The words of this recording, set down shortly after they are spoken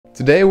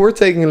Today we're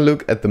taking a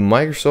look at the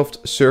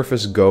Microsoft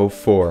Surface Go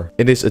 4.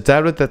 It is a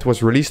tablet that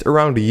was released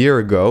around a year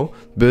ago,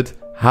 but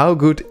how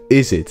good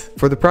is it?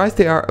 For the price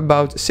they are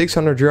about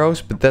 600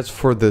 euros, but that's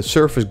for the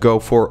Surface Go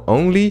 4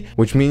 only,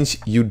 which means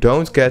you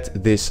don't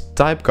get this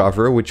type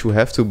cover, which you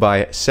have to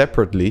buy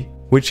separately,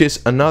 which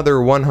is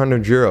another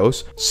 100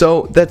 euros.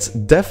 So that's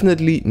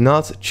definitely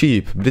not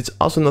cheap, but it's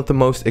also not the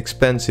most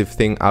expensive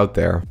thing out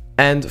there.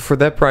 And for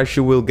that price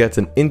you will get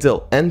an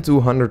Intel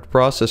N200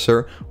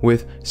 processor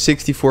with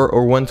 64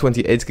 or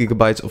 128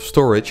 gigabytes of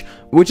storage,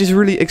 which is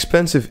really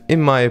expensive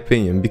in my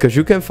opinion, because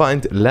you can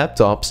find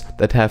laptops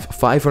that have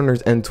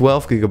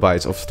 512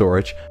 gigabytes of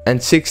storage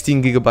and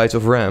 16 gigabytes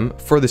of RAM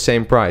for the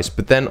same price.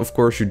 But then of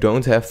course you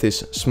don't have this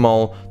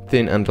small,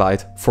 thin and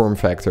light form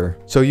factor.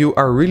 So you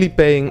are really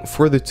paying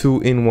for the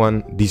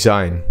 2-in-1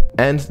 design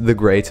and the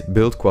great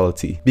build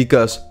quality,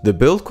 because the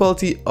build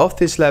quality of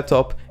this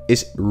laptop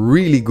is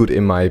really good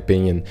in my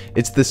opinion.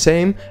 It's the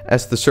same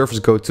as the Surface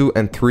Go 2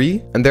 and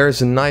 3, and there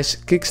is a nice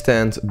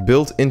kickstand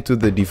built into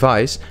the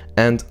device,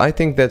 and I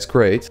think that's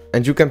great.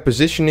 And you can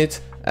position it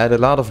at a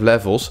lot of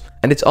levels,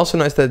 and it's also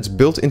nice that it's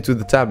built into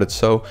the tablet,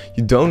 so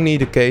you don't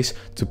need a case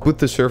to put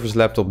the Surface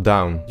laptop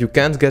down. You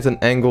can't get an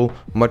angle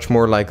much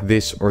more like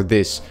this or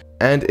this.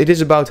 And it is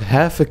about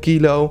half a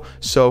kilo,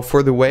 so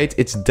for the weight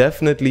it's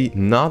definitely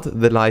not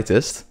the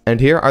lightest. And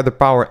here are the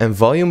power and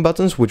volume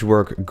buttons, which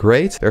work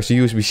great. There's a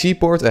USB-C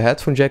port, a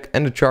headphone jack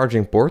and a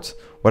charging port.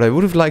 What I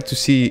would have liked to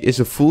see is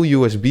a full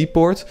USB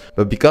port,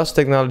 but because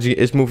technology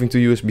is moving to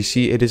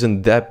USB-C, it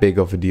isn't that big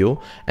of a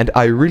deal. And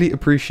I really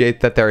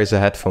appreciate that there is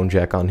a headphone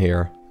jack on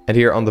here. And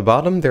here on the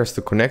bottom there's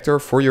the connector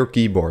for your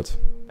keyboard.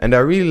 And I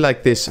really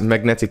like this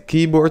magnetic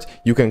keyboard.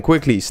 You can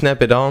quickly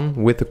snap it on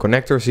with the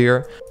connectors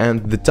here.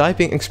 And the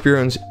typing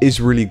experience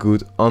is really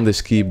good on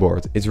this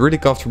keyboard. It's really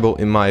comfortable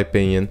in my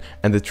opinion.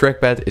 And the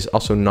trackpad is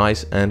also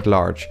nice and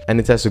large. And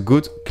it has a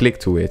good click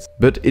to it.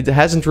 But it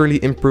hasn't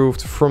really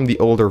improved from the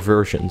older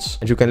versions.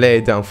 And you can lay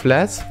it down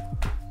flat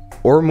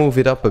or move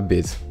it up a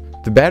bit.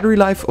 The battery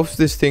life of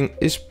this thing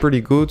is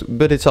pretty good,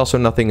 but it's also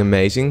nothing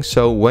amazing.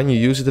 So when you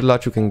use it a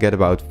lot, you can get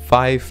about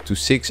 5 to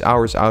 6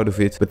 hours out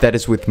of it, but that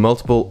is with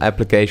multiple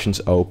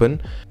applications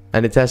open.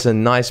 And it has a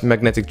nice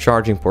magnetic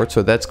charging port,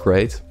 so that's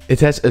great.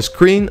 It has a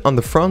screen on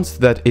the front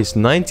that is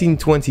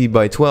 1920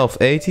 by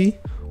 1280,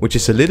 which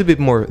is a little bit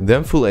more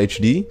than Full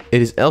HD.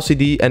 It is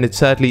LCD and it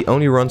sadly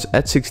only runs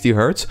at 60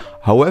 Hz.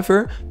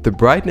 However, the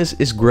brightness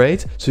is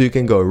great, so you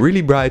can go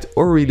really bright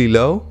or really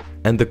low.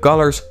 And the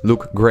colors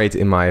look great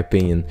in my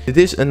opinion. It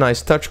is a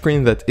nice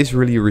touchscreen that is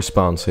really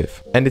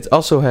responsive. And it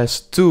also has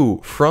two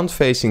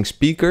front-facing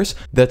speakers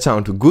that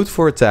sound good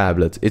for a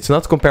tablet. It's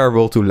not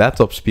comparable to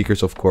laptop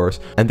speakers of course,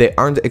 and they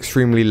aren't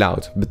extremely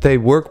loud, but they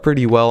work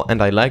pretty well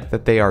and I like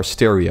that they are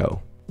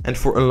stereo. And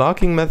for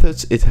unlocking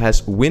methods, it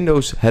has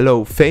Windows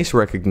Hello face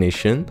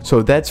recognition,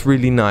 so that's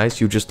really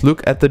nice. You just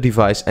look at the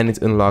device and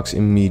it unlocks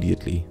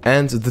immediately.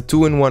 And the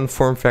 2-in-1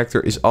 form factor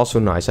is also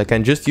nice. I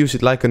can just use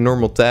it like a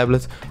normal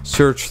tablet,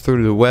 search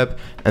through the web,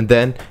 and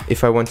then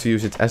if I want to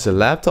use it as a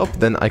laptop,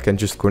 then I can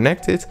just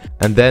connect it,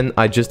 and then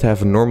I just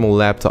have a normal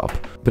laptop.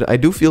 But I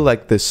do feel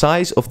like the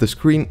size of the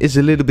screen is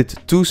a little bit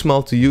too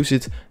small to use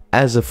it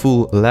as a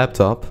full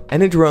laptop,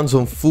 and it runs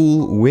on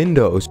full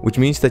Windows, which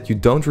means that you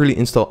don't really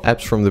install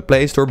apps from the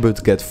Play Store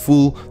but get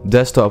full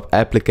desktop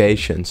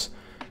applications.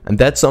 And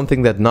that's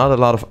something that not a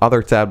lot of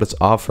other tablets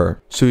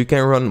offer. So you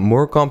can run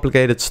more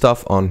complicated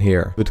stuff on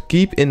here. But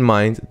keep in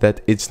mind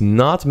that it's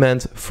not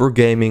meant for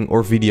gaming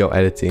or video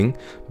editing,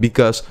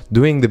 because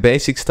doing the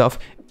basic stuff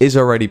is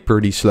already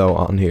pretty slow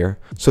on here.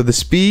 So the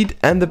speed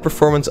and the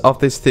performance of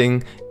this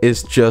thing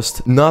is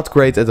just not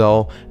great at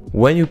all.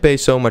 When you pay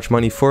so much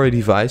money for a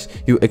device,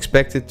 you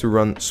expect it to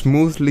run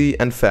smoothly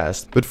and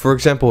fast. But for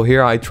example,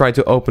 here I try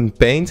to open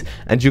Paint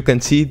and you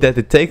can see that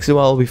it takes a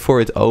while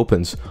before it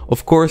opens.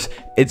 Of course,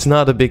 it's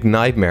not a big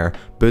nightmare,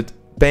 but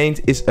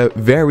Paint is a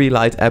very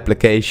light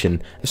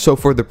application, so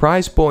for the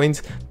price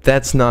point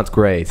that's not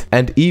great.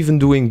 And even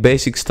doing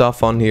basic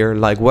stuff on here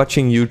like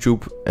watching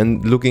YouTube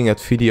and looking at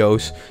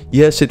videos,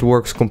 yes, it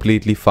works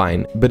completely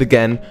fine. But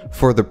again,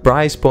 for the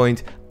price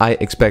point I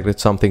expected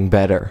something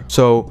better.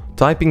 So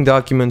typing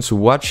documents,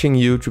 watching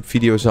YouTube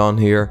videos on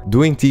here,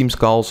 doing Teams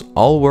calls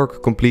all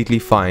work completely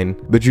fine,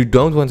 but you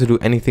don't want to do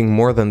anything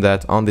more than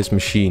that on this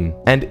machine.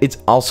 And it's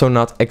also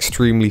not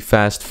extremely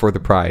fast for the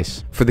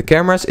price. For the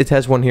cameras, it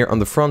has one here on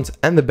the front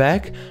and the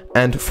back,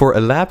 and for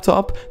a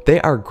laptop they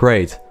are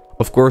great.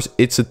 Of course,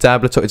 it's a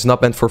tablet, so it's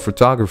not meant for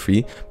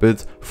photography,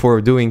 but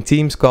for doing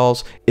Teams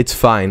calls, it's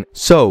fine.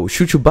 So,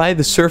 should you buy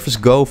the Surface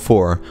Go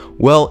 4?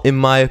 Well, in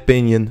my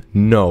opinion,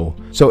 no.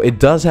 So it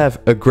does have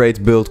a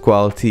great build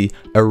quality,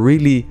 a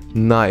really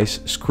nice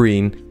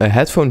screen, a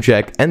headphone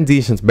jack and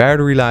decent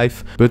battery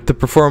life, but the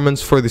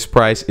performance for this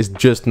price is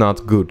just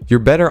not good. You're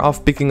better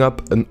off picking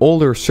up an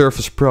older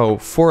Surface Pro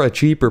for a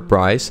cheaper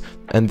price,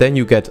 and then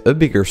you get a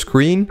bigger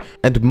screen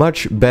and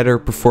much better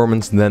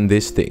performance than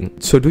this thing.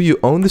 So do you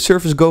own the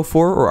Surface Go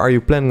 4 or are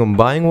you planning on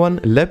buying one?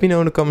 Let me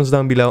know in the comments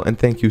down below, and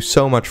thank you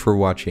so much for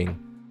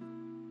watching.